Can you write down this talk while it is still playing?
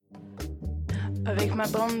Avec ma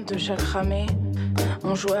bande de chats cramés,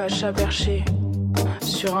 on jouait à chat perché.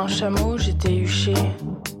 Sur un chameau, j'étais huché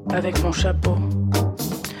avec mon chapeau.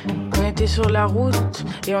 On était sur la route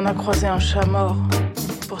et on a croisé un chat mort.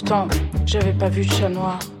 Pourtant, j'avais pas vu de chat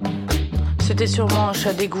noir. C'était sûrement un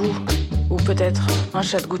chat d'égout, ou peut-être un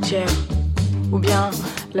chat de gouttière, ou bien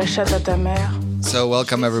la chatte à ta mère. So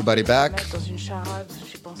welcome everybody back.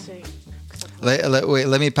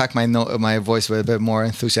 Let me pack my voice with a bit more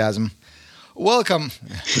enthusiasm. Welcome.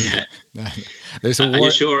 There's a Are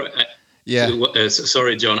you sure? Yeah.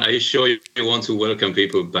 Sorry, John. Are you sure you want to welcome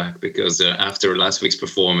people back? Because after last week's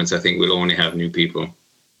performance, I think we'll only have new people.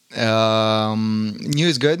 New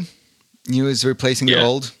is good. New is replacing the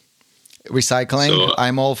old. Recycling. So,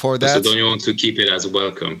 I'm all for that. So don't you want to keep it as a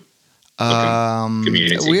welcome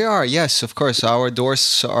community? We are, yes, of course. Our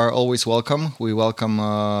doors are always welcome. We welcome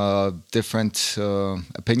different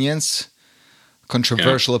opinions.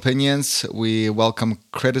 Controversial opinions. We welcome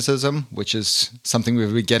criticism, which is something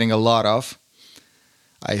we've been getting a lot of,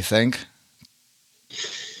 I think.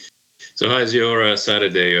 So how's your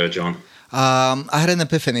Saturday, John? I had an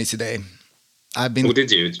epiphany today. What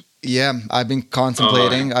did you? Yeah, I've been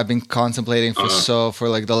contemplating. I've been contemplating for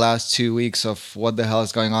like the last 2 weeks of what the hell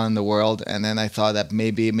is going on in the world, and then I thought that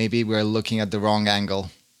maybe we're looking at the wrong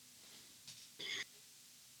angle.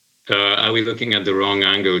 Are we looking at the wrong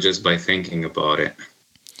angle just by thinking about it?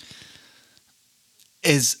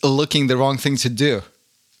 Is looking the wrong thing to do?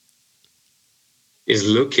 Is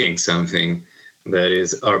looking something that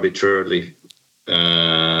is arbitrarily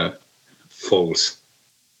false?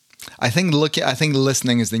 I think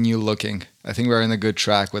listening is the new looking. I think we're in a good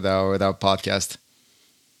track with our podcast.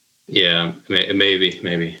 Yeah, maybe.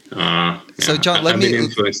 So John, I've been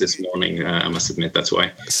influenced this morning. I must admit that's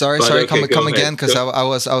why. Sorry, come again, because I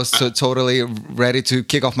was totally ready to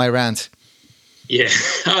kick off my rant. Yeah.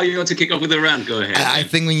 Oh, you want to kick off with a rant? Go ahead. I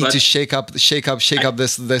think we need to shake up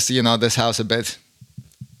this house a bit.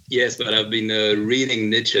 Yes, but I've been reading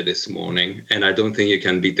Nietzsche this morning, and I don't think you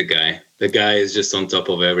can beat the guy. The guy is just on top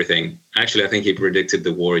of everything. Actually, I think he predicted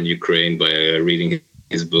the war in Ukraine by reading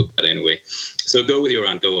his book. But anyway, so go with your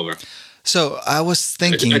rant. Go over. So I was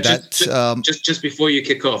thinking just before you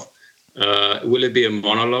kick off, will it be a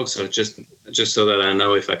monologue? So just so that I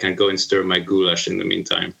know if I can go and stir my goulash in the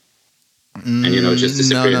meantime. And just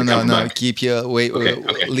disappear. No. Keep your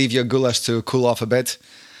leave your goulash to cool off a bit.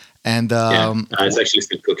 And it's actually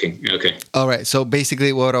still cooking. Okay. All right. So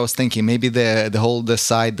basically, what I was thinking, maybe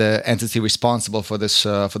the entity responsible for this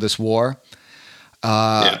war,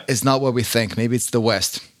 is not what we think. Maybe it's the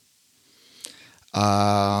West.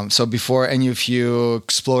 So before any of you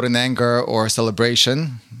explode in anger or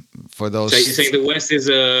celebration, for those. So you think the West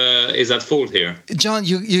is at fault here? John,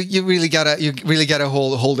 you really gotta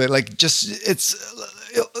hold it. Like just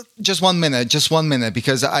 1 minute,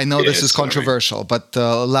 because I know this is controversial, but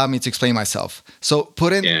allow me to explain myself. So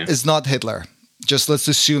Putin is not Hitler. Just let's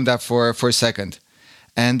assume that for a second.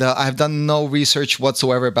 And I've done no research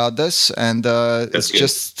whatsoever about this, and that's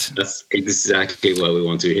exactly what we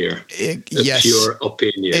want to hear. Yes, pure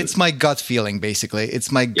opinion. It's my gut feeling, basically.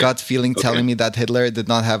 It's my gut feeling telling me that Hitler did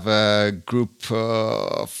not have a group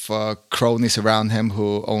of cronies around him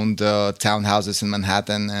who owned townhouses in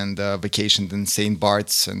Manhattan and vacationed in St.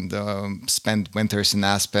 Bart's and spent winters in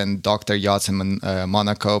Aspen, docked their yachts in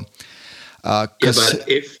Monaco. But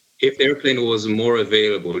if the airplane was more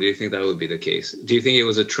available, do you think that would be the case? Do you think it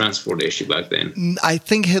was a transport issue back then? I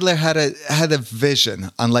think Hitler had a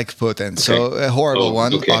vision, unlike Putin. Okay. So a horrible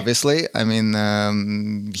one, obviously. I mean,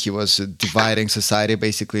 he was dividing society,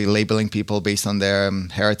 basically labeling people based on their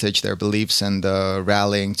heritage, their beliefs, and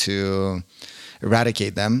rallying to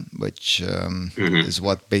eradicate them, which is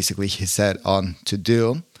what basically he set on to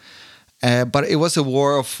do. But it was a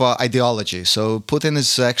war of ideology. So Putin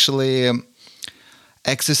is actually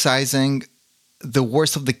exercising the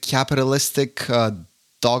worst of the capitalistic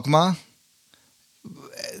dogma.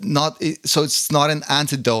 So it's not an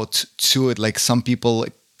antidote to it like some people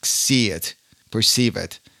perceive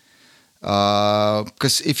it.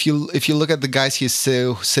 Because if you look at the guys he's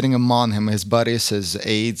sitting among him, his buddies, his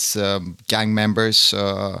aides, gang members,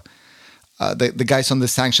 the guys on the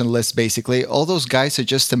sanction list, basically, all those guys are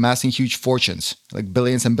just amassing huge fortunes, like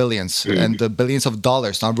billions and billions, and billions of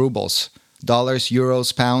dollars, not rubles. Dollars,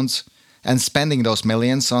 euros, pounds, and spending those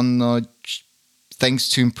millions on things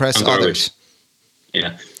to impress others.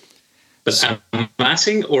 Yeah, but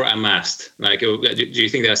amassing or amassed? Like, do you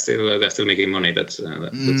think they're still making money? That's no.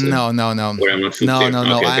 Where I'm not sure. No.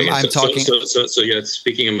 Okay. I'm talking. So you're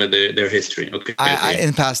speaking about their history. Okay.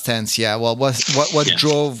 In past tense, yeah. Well, what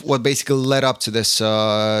basically led up to this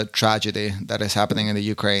tragedy that is happening in the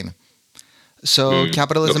Ukraine. So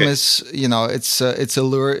capitalism Okay. is, its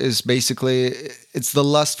allure is basically it's the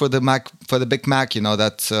lust for the Big Mac,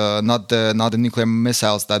 that not the nuclear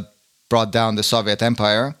missiles that brought down the Soviet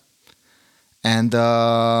Empire. And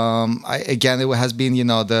again, it has been,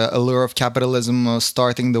 the allure of capitalism,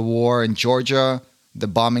 starting the war in Georgia, the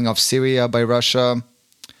bombing of Syria by Russia.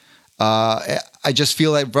 I just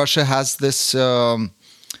feel like Russia has this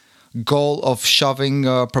goal of shoving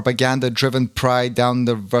propaganda-driven pride down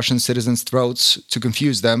the Russian citizens' throats to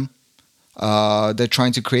confuse them. They're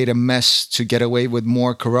trying to create a mess to get away with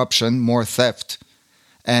more corruption, more theft,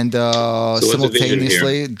 and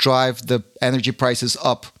simultaneously drive the energy prices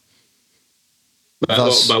up. But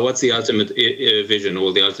what's the ultimate vision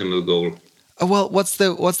or the ultimate goal? Well, what's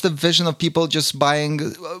the vision of people just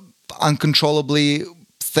buying uncontrollably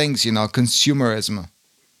things? Consumerism.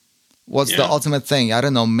 What's the ultimate thing? I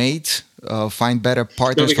don't know. Mate, find better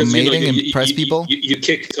partners for mating, impress people. You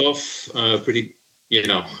kicked off pretty.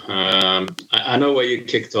 I know why you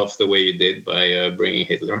kicked off the way you did by bringing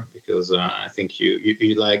Hitler, because I think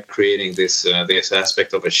you like creating this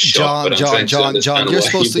aspect of a shock. John, you're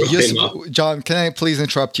supposed to. John, can I please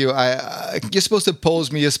interrupt you? You're supposed to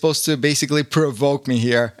pose me. You're supposed to basically provoke me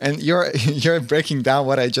here, and you're breaking down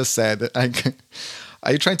what I just said.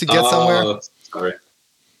 Are you trying to get somewhere? Sorry.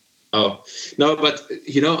 Oh, no, but,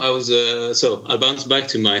 I was, so I'll bounce back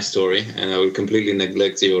to my story and I will completely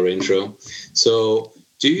neglect your intro. So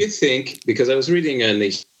do you think, because I was reading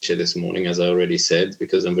Nietzsche this morning, as I already said,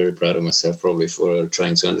 because I'm very proud of myself probably for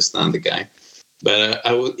trying to understand the guy. But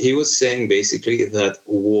he was saying basically that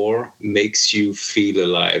war makes you feel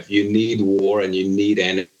alive. You need war and you need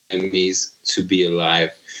enemies to be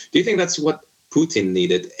alive. Do you think that's what Putin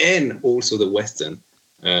needed and also the Western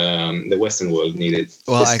world needed?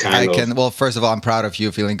 Well, I can. Well, first of all, I'm proud of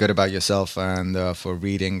you feeling good about yourself and for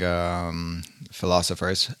reading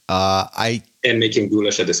philosophers. And making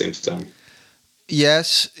goulash at the same time.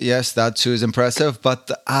 Yes, that too is impressive.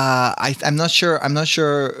 But I'm not sure. I'm not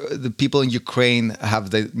sure the people in Ukraine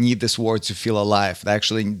need this war to feel alive. They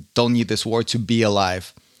actually don't need this war to be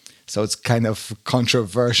alive. So it's kind of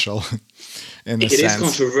controversial. It is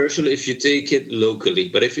controversial if you take it locally,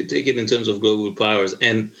 but if you take it in terms of global powers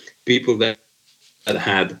and people that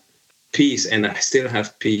had peace and still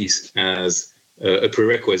have peace as a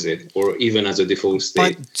prerequisite or even as a default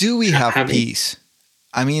state. But do we have peace?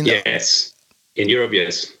 I mean, yes. In Europe,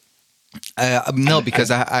 yes. No,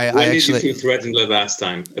 because I when actually. When did you feel threatened the last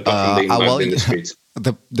time, apart from being bugged in the streets?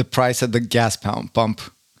 The price at the gas pump.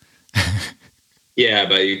 Yeah,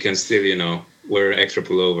 but you can still, wear extra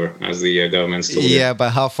pullover, as the government told you. Yeah, but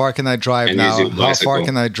how far can I drive now? How far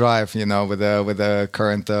can I drive, with the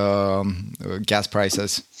current gas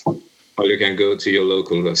prices? Well, you can go to your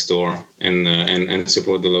local store and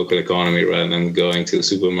support the local economy rather than going to the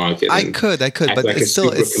supermarket. I could, but like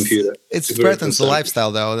it threatens the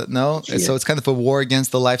lifestyle, though. No, yeah. So it's kind of a war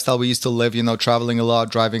against the lifestyle we used to live. Traveling a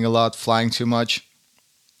lot, driving a lot, flying too much.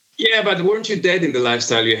 Yeah, but weren't you dead in the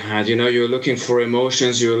lifestyle you had? You were looking for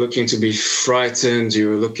emotions, you were looking to be frightened, you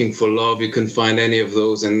were looking for love, you couldn't find any of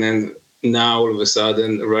those. And then now all of a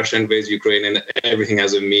sudden, Russia invades Ukraine and everything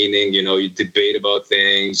has a meaning. You debate about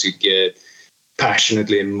things, you get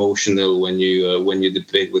passionately emotional when you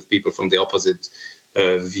debate with people from the opposite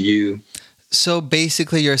view. So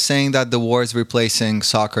basically you're saying that the war is replacing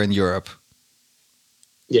soccer in Europe?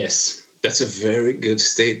 Yes, that's a very good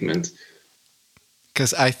statement.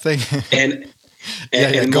 Because I think, and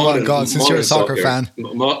go on. Since you're a soccer fan,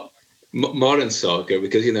 modern soccer,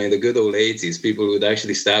 because in the good old 80s, people would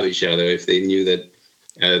actually stab each other if they knew that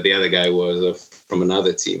the other guy was from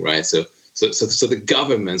another team, right? So the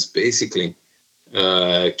governments basically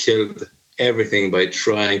killed everything by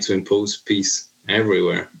trying to impose peace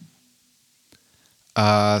everywhere.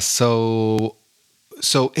 So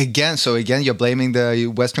again, you're blaming the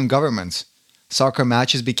Western governments. Soccer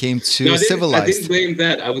matches became too civilized. I didn't blame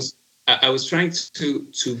that. I was trying to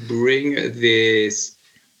bring this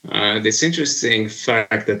interesting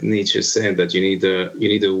fact that Nietzsche said that you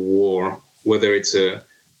need a war, whether it's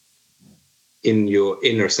in your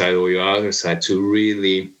inner side or your outer side, to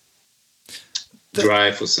really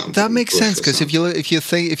drive for something. That makes sense, because if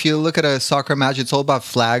you look at a soccer match, it's all about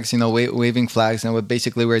flags, waving flags, and what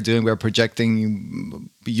basically we're projecting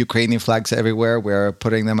Ukrainian flags everywhere. We're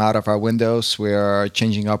putting them out of our windows. We're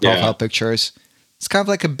changing our profile pictures. It's kind of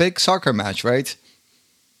like a big soccer match, right?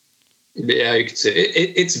 Yeah, you could say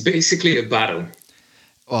it's basically a battle.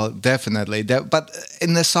 Well, definitely. But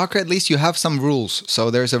in the soccer, at least you have some rules.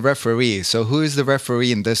 So there's a referee. So who is the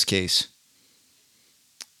referee in this case?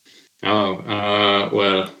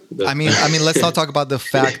 Well. I mean, let's not talk about the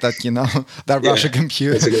fact that that Russia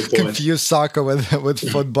confused soccer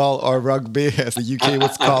with football or rugby, as the UK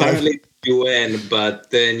would call apparently it. UN,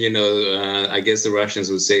 but then I guess the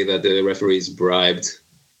Russians would say that the referees bribed.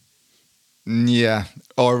 Yeah,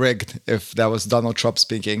 or rigged, if that was Donald Trump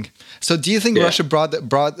speaking. So, do you think Russia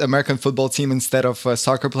brought American football team instead of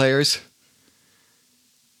soccer players?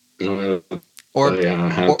 How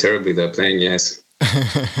terribly they're playing. Yes.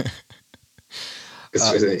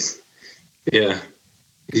 Yeah.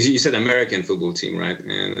 You said American football team, right?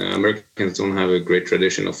 And Americans don't have a great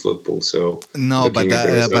tradition of football, so no. But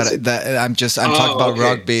I'm talking about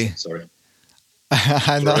rugby. Sorry.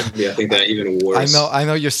 I know. Rugby, I think that even worse. I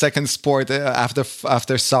know. Your second sport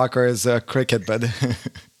after soccer is cricket, but.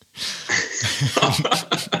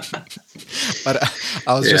 But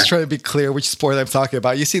I was just trying to be clear which sport I'm talking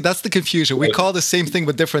about. You see, that's the confusion. We call the same thing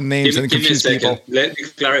with different names and confuse people. Let me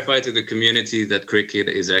clarify to the community that cricket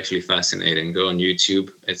is actually fascinating. Go on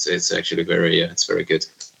YouTube. It's actually it's very good.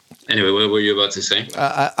 Anyway, what were you about to say?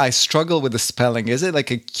 I struggle with the spelling. Is it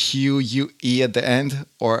like a QUE at the end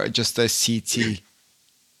or just a CT?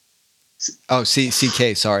 Oh,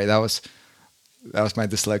 CK. Sorry, that was my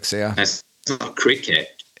dyslexia. That's not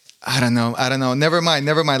cricket. I don't know. Never mind.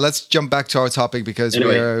 Let's jump back to our topic because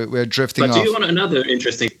we're drifting off. But do you want another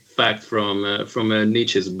interesting fact from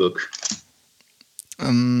Nietzsche's book?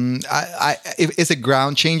 Is it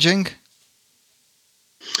ground changing?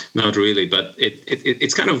 Not really, but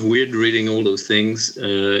it's kind of weird reading all those things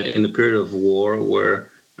in the period of war,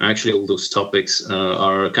 where actually all those topics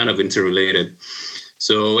are kind of interrelated.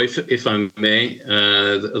 So, if I may,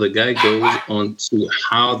 the guy goes on to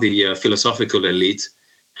how the philosophical elite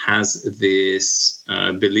has this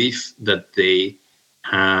belief that they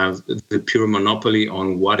have the pure monopoly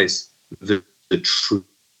on what is the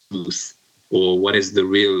truth or what is the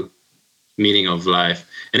real meaning of life.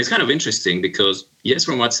 And it's kind of interesting because, yes,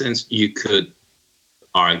 from what sense you could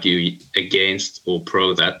argue against or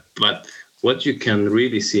pro that, but what you can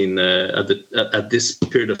really see at this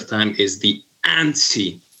period of time is the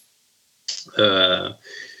the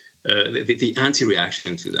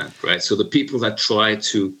anti-reaction to that, right? So the people that try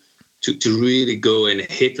to really go and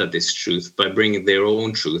hit at this truth by bringing their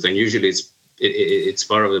own truth, and usually it's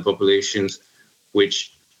part of the populations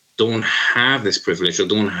which don't have this privilege or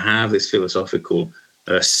don't have this philosophical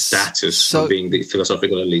status of being the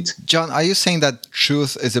philosophical elite. John, are you saying that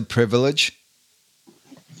truth is a privilege?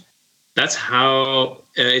 That's how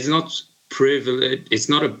it's not privilege. It's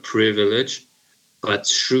not a privilege, but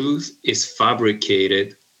truth is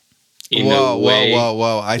fabricated.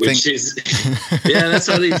 Whoa! I think that's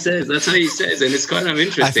what he says. That's what he says, and it's kind of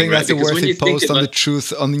interesting. I think that's a worthy post on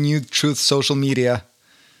the new truth social media.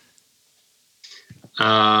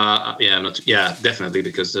 Definitely,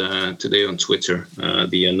 because today on Twitter,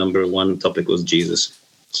 the number one topic was Jesus.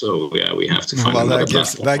 So we have to find another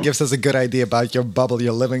platform. That gives us a good idea about your bubble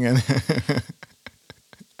you're living in.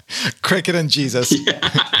 Cricket and Jesus. Yeah.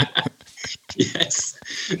 Yes.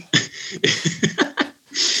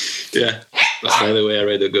 Yeah. By the way, I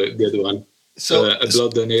read a good one. So a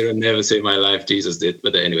blood donator never saved my life. Jesus did.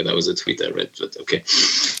 But anyway, that was a tweet I read. But okay.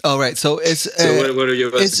 All right. So what are you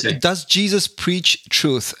about to say? Does Jesus preach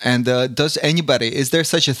truth? And does anybody? Is there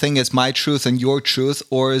such a thing as my truth and your truth,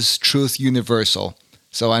 or is truth universal?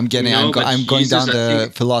 So I'm going down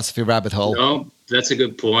the philosophy rabbit hole. No, that's a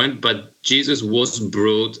good point. But Jesus was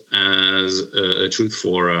brought as a truth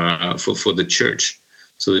for the church.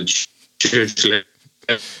 So the church.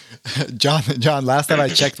 John. Last time I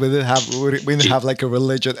checked, we didn't have like a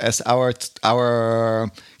religion as our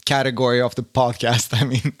category of the podcast. I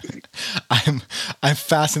mean, I'm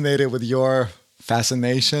fascinated with your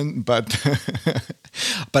fascination, but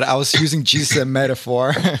I was using Jesus as a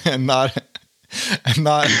metaphor and not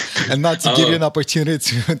to give you an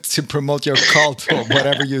opportunity to promote your cult or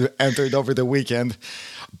whatever you entered over the weekend.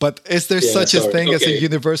 But is there such a thing as a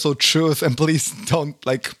universal truth? And please don't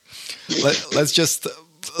let's just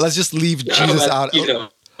leave Jesus out.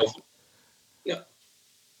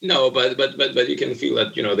 No, but you can feel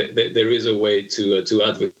that there is a way to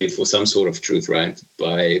advocate for some sort of truth, right?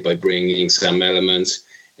 By bringing some elements,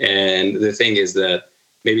 and the thing is that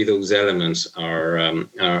maybe those elements are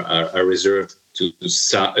reserved to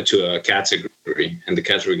a category, and the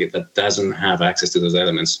category that doesn't have access to those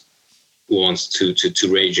elements wants to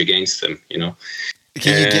rage against them. Can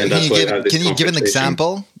you give an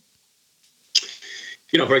example?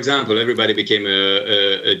 For example, everybody became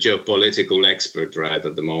a geopolitical expert, right,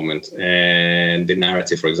 at the moment. And the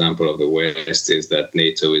narrative, for example, of the West is that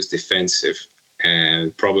NATO is defensive.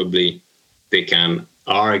 And probably they can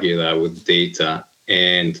argue that with data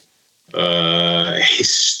and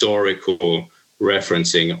historical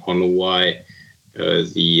referencing on why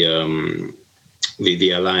the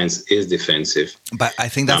alliance is defensive. But I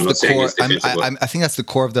think that's the core. I think that's the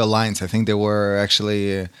core of the alliance. I think they were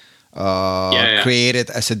actually created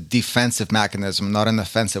as a defensive mechanism, not an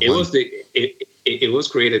offensive one. It was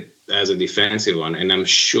created as a defensive one, and I'm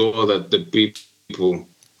sure that the people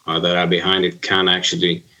that are behind it can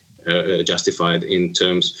actually justify it in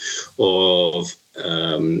terms of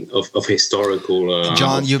historical.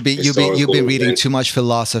 John, you've been reading too much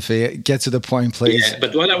philosophy. Get to the point, please. Yeah,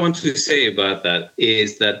 but what I want to say about that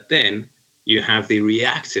is that then you have the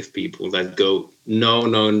reactive people that go,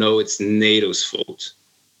 no, it's NATO's fault.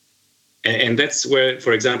 And that's where,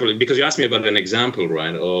 for example, because you asked me about an example,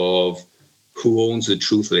 right, of who owns the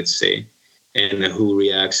truth, let's say, and who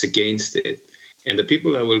reacts against it. And the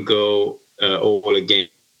people that will go all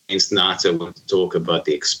against NATO will talk about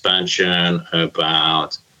the expansion,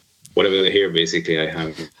 about whatever they hear, basically. I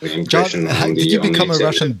have the impression. John, did you become a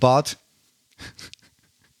Russian bot?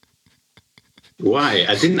 Why?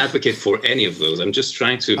 I didn't advocate for any of those. I'm just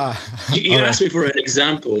trying to. You asked me for an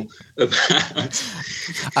example about.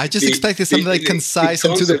 I just expected something like concise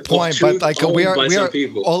and to the point, but like we are.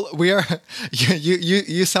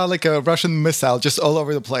 You sound like a Russian missile, just all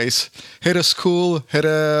over the place. Hit a school, hit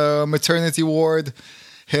a maternity ward,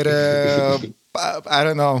 hit a I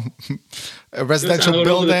don't know, a residential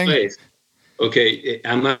building. Okay,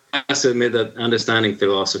 I must admit that understanding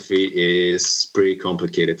philosophy is pretty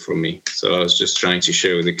complicated for me. So I was just trying to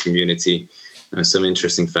share with the community some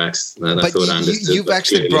interesting facts that I thought I understood. You've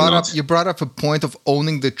actually brought up a point of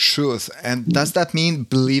owning the truth. And does that mean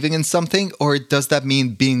believing in something, or does that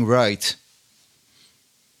mean being right?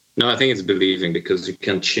 No, I think it's believing, because you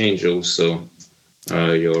can change also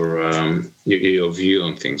your view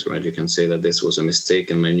on things, right? You can say that this was a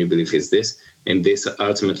mistake and my new belief is this, and this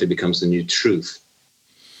ultimately becomes the new truth.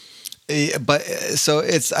 But so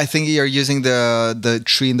it's, I think you're using the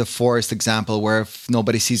tree in the forest example, where if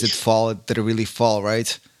nobody sees it fall, did it really fall,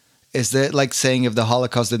 right? Is that like saying if the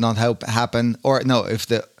Holocaust did not happen, or no,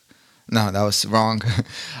 that was wrong.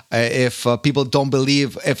 If people don't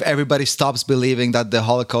believe, if everybody stops believing that the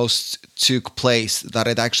Holocaust took place, that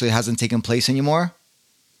it actually hasn't taken place anymore?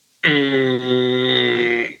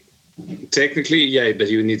 Technically, yeah, but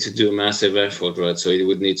you need to do a massive effort, right? So it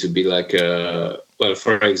would need to be like, well,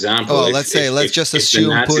 for example... Oh, let's just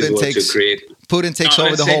assume Putin takes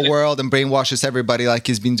over the whole world and brainwashes everybody like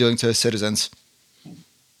he's been doing to his citizens.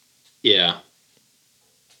 Yeah.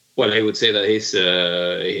 Well, I would say that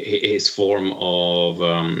his form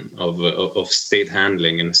of state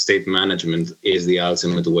handling and state management is the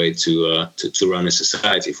ultimate way to run a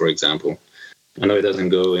society. For example, I know it doesn't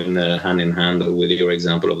go hand in hand with your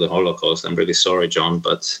example of the Holocaust. I'm really sorry, John,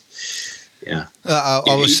 but yeah, I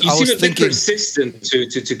was thinking persistent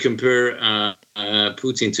to compare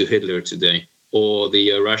Putin to Hitler today, or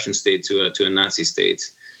the Russian state to a Nazi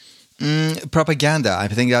state. Propaganda. I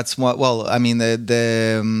think that's what. Well, I mean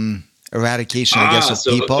the eradication, I guess, of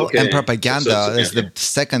people, and propaganda is the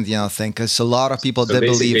second, thing. Because a lot of people did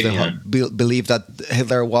believe that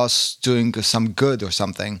Hitler was doing some good or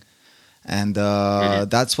something, and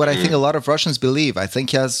that's what I think a lot of Russians believe. I think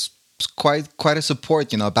he has quite a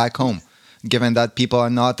support, back home, given that people are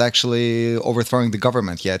not actually overthrowing the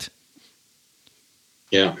government yet.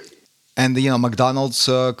 Yeah. And, McDonald's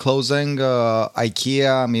closing,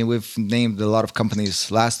 IKEA. I mean, we've named a lot of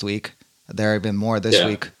companies last week. There have been more this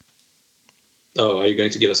week. Oh, are you going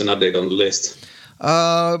to give us an update on the list?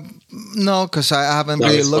 No, because I haven't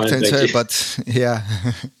really looked into it. But, yeah.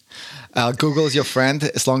 Google is your friend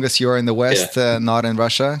as long as you're in the West, not in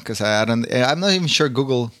Russia. Because I'm not even sure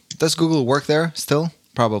Google... Does Google work there still?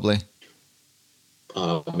 Probably.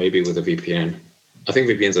 Maybe with a VPN. I think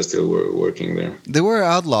VPNs are still working there. They were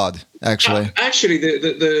outlawed, actually. Actually,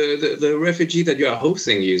 the refugee that you are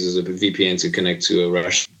hosting uses a VPN to connect to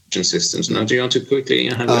Russian systems. Now, do you want to quickly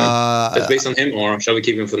have that based on him, or shall we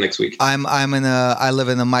keep him for next week? I live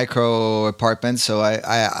in a micro apartment, so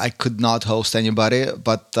I could not host anybody.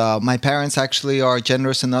 But my parents actually are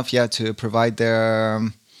generous enough, to provide their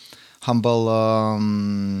humble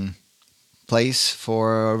place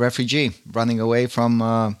for a refugee running away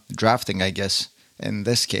from drafting, I guess. In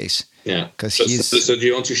this case, because so do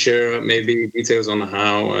you want to share maybe details on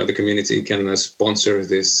how the community can sponsor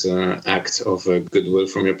this act of goodwill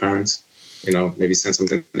from your parents? Maybe send some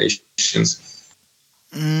donations.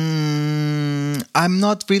 I'm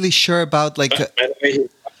not really sure about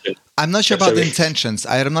I'm not sure about the intentions.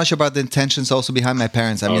 I'm not sure about the intentions also behind my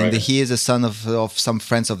parents. I mean, he is a son of some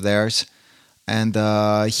friends of theirs, and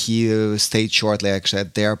he stayed shortly actually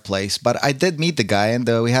at their place. But I did meet the guy, and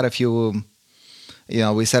we had a few,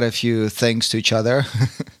 we said a few things to each other.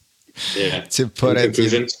 Yeah. To put it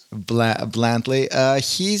bluntly,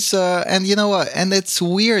 he's and you know what? And it's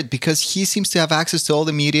weird because he seems to have access to all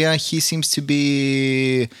the media. He seems to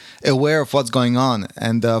be aware of what's going on,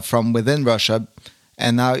 and from within Russia.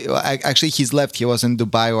 And now, actually, he's left. He was in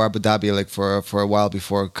Dubai or Abu Dhabi like for a while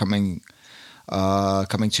before coming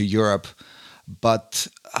to Europe. But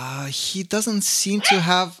he doesn't seem to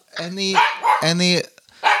have any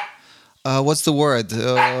what's the word?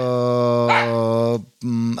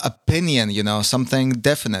 Opinion, something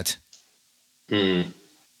definite.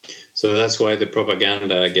 So that's why the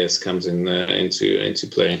propaganda, I guess, comes into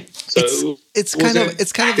play. So it's kind of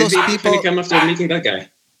those people. Did he come after meeting that guy?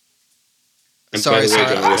 And sorry.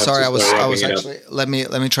 John, I was actually. Let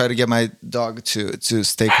me try to get my dog to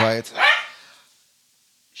stay quiet.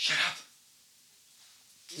 Shut up.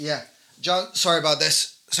 Yeah, John. Sorry about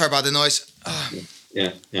this. Sorry about the noise.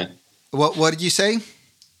 Yeah. What did you say?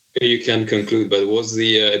 You can conclude, but was the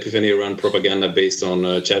Epiphany Run propaganda based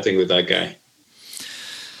on chatting with that guy?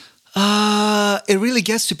 It really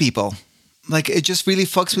gets to people. Like, it just really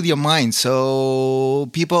fucks with your mind. So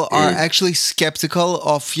people are actually skeptical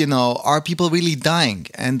of, are people really dying?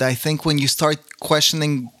 And I think when you start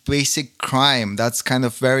questioning basic crime, that's kind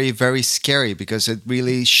of very, very scary because it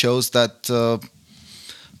really shows that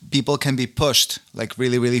people can be pushed like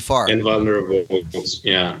really, really far. And vulnerable,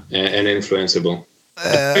 yeah, and influenceable.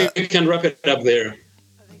 You can wrap it up there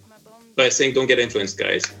by saying don't get influenced,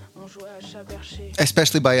 guys.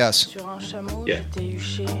 Especially by us. Yeah.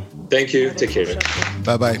 Thank you. Take care.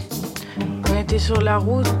 Bye-bye. On était sur la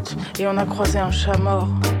route et on a croisé un chat mort.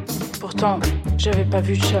 Pourtant, j'avais pas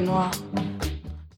vu de chat noir.